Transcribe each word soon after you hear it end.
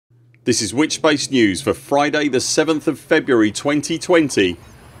This is Witchspace News for Friday the 7th of February 2020.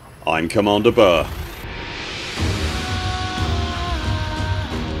 I'm Commander Buur.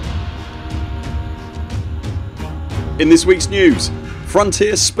 In this week's news,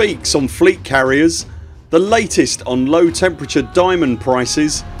 Frontier speaks on fleet carriers, the latest on low temperature diamond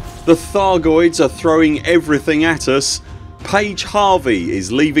prices, the Thargoids are throwing everything at us, Paige Harvey is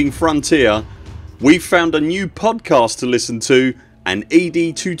leaving Frontier, we've found a new podcast to listen to, and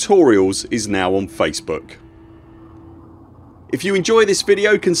ED Tutorials is now on Facebook. If you enjoy this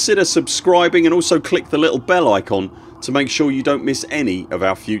video, consider subscribing and also click the little bell icon to make sure you don't miss any of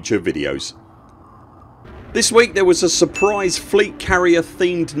our future videos. This week there was a surprise fleet carrier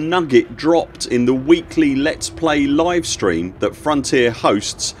themed nugget dropped in the weekly Let's Play livestream that Frontier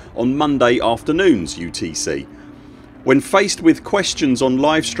hosts on Monday afternoons UTC. When faced with questions on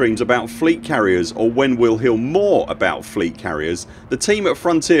live streams about fleet carriers or when we'll hear more about fleet carriers, the team at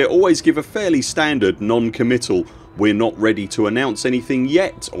Frontier always give a fairly standard non-committal "we're not ready to announce anything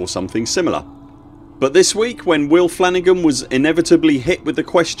yet" or something similar. But this week, when Will Flanagan was inevitably hit with the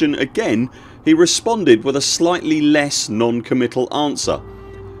question again, he responded with a slightly less non-committal answer.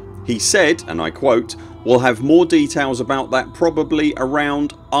 He said, and I quote, "We'll have more details about that probably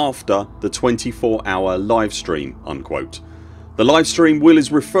around after the 24-hour livestream," unquote. The livestream Will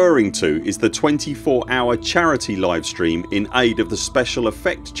is referring to is the 24-hour charity livestream in aid of the Special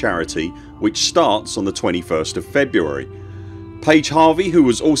Effect charity, which starts on the 21st of February. Paige Harvey, who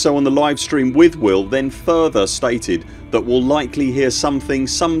was also on the livestream with Will, then further stated that we'll likely hear something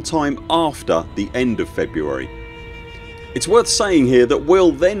sometime after the end of February. It's worth saying here that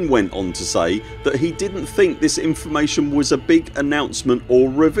Will then went on to say that he didn't think this information was a big announcement or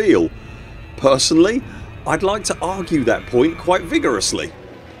reveal. Personally, I'd like to argue that point quite vigorously.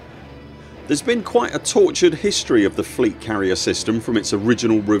 There's been quite a tortured history of the fleet carrier system from its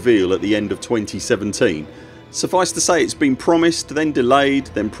original reveal at the end of 2017. Suffice to say, it's been promised, then delayed,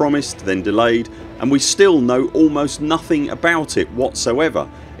 then promised, then delayed, and we still know almost nothing about it whatsoever.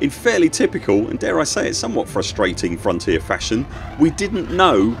 In fairly typical, and dare I say it, somewhat frustrating Frontier fashion, we didn't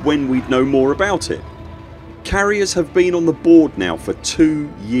know when we'd know more about it. Carriers have been on the board now for 2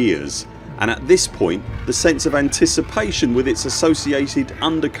 years, and at this point the sense of anticipation with its associated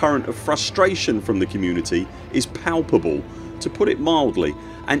undercurrent of frustration from the community is palpable, to put it mildly,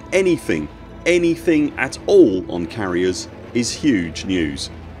 and anything at all on carriers is huge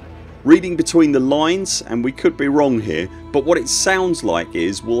news. Reading between the lines, and we could be wrong here, but what it sounds like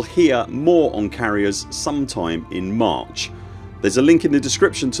is we'll hear more on carriers sometime in March. There's a link in the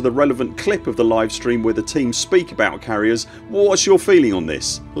description to the relevant clip of the live stream where the team speak about carriers. What's your feeling on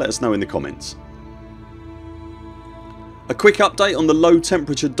this? Let us know in the comments. A quick update on the low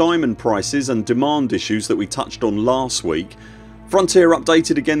temperature diamond prices and demand issues that we touched on last week. Frontier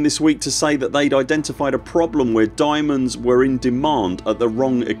updated again this week to say that they'd identified a problem where diamonds were in demand at the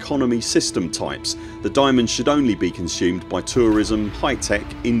wrong economy system types. The diamonds should only be consumed by tourism, high-tech,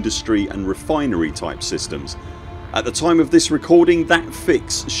 industry and refinery type systems. At the time of this recording, that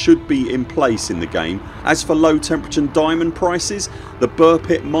fix should be in place in the game. As for low temperature diamond prices, the Buur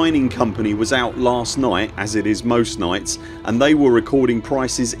Pit mining company was out last night, as it is most nights, and they were recording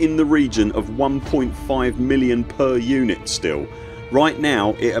prices in the region of 1.5 million per unit still. Right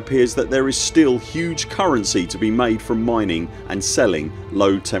now it appears that there is still huge currency to be made from mining and selling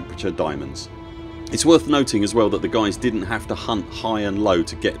low temperature diamonds. It's worth noting as well that the guys didn't have to hunt high and low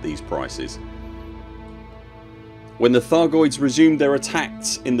to get these prices. When the Thargoids resumed their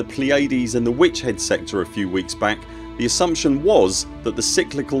attacks in the Pleiades and the Witchhead sector a few weeks back, the assumption was that the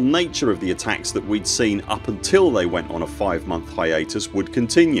cyclical nature of the attacks that we'd seen up until they went on a 5-month hiatus would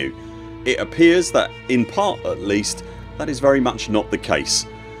continue. It appears that, in part at least, that is very much not the case.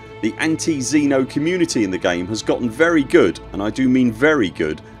 The anti-Xeno community in the game has gotten very good, and I do mean very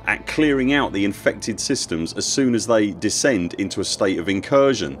good, at clearing out the infected systems as soon as they descend into a state of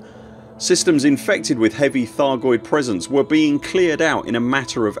incursion. Systems infected with heavy Thargoid presence were being cleared out in a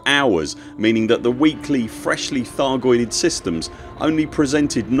matter of hours, meaning that the weekly freshly Thargoided systems only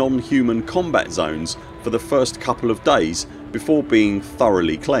presented non-human combat zones for the first couple of days before being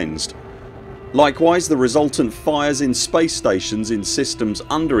thoroughly cleansed. Likewise, the resultant fires in space stations in systems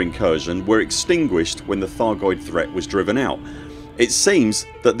under incursion were extinguished when the Thargoid threat was driven out. It seems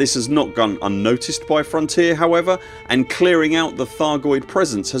that this has not gone unnoticed by Frontier however, and clearing out the Thargoid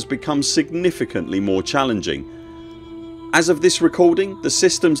presence has become significantly more challenging. As of this recording, the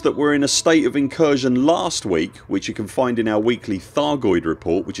systems that were in a state of incursion last week, which you can find in our weekly Thargoid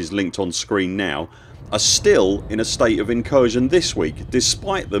report which is linked on screen now, are still in a state of incursion this week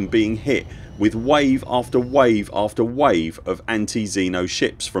despite them being hit with wave after wave after wave of anti-Xeno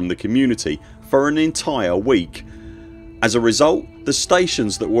ships from the community for an entire week. As a result, the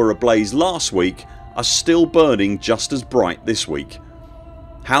stations that were ablaze last week are still burning just as bright this week.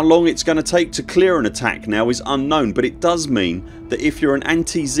 How long it's going to take to clear an attack now is unknown, but it does mean that if you're an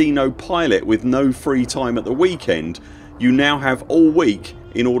anti-Xeno pilot with no free time at the weekend, you now have all week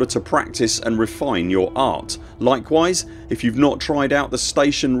in order to practice and refine your art. Likewise, if you've not tried out the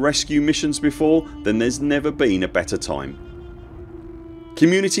station rescue missions before, then there's never been a better time.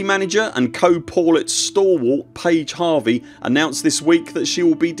 Community Manager and co-pilot stalwart Paige Harvey announced this week that she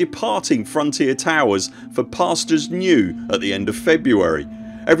will be departing Frontier Towers for pastures new at the end of February.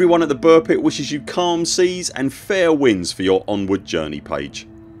 Everyone at the Buur Pit wishes you calm seas and fair winds for your onward journey, Paige.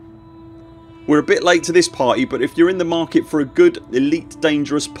 We're a bit late to this party, but if you're in the market for a good Elite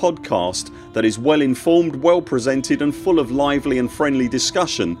Dangerous podcast that is well informed, well presented and full of lively and friendly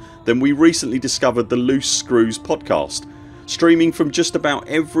discussion, then we recently discovered the Loose Screws podcast. Streaming from just about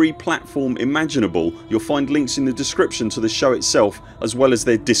every platform imaginable, you'll find links in the description to the show itself as well as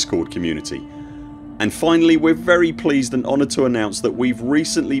their Discord community. And finally, we're very pleased and honoured to announce that we've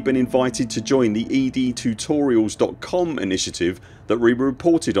recently been invited to join the edtutorials.com initiative that we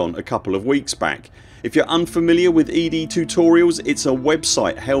reported on a couple of weeks back. If you're unfamiliar with ED Tutorials, it's a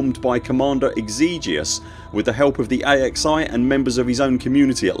website helmed by Commander Exigeous with the help of the AXI and members of his own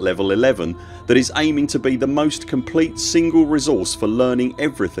community at level 11 that is aiming to be the most complete single resource for learning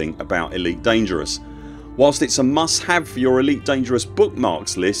everything about Elite Dangerous. Whilst it's a must have for your Elite Dangerous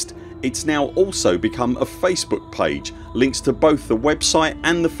bookmarks list, it's now also become a Facebook page. Links to both the website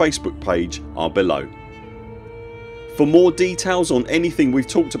and the Facebook page are below. For more details on anything we've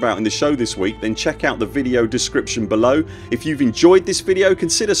talked about in the show this week, then check out the video description below. If you've enjoyed this video,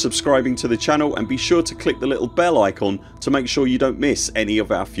 consider subscribing to the channel and be sure to click the little bell icon to make sure you don't miss any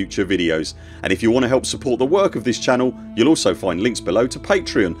of our future videos. And if you want to help support the work of this channel, you'll also find links below to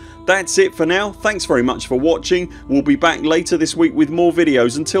Patreon. That's it for now. Thanks very much for watching. We'll be back later this week with more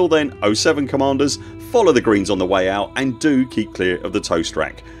videos. Until then, 07 Commanders, follow the greens on the way out and do keep clear of the toast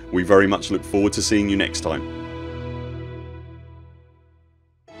rack. We very much look forward to seeing you next time.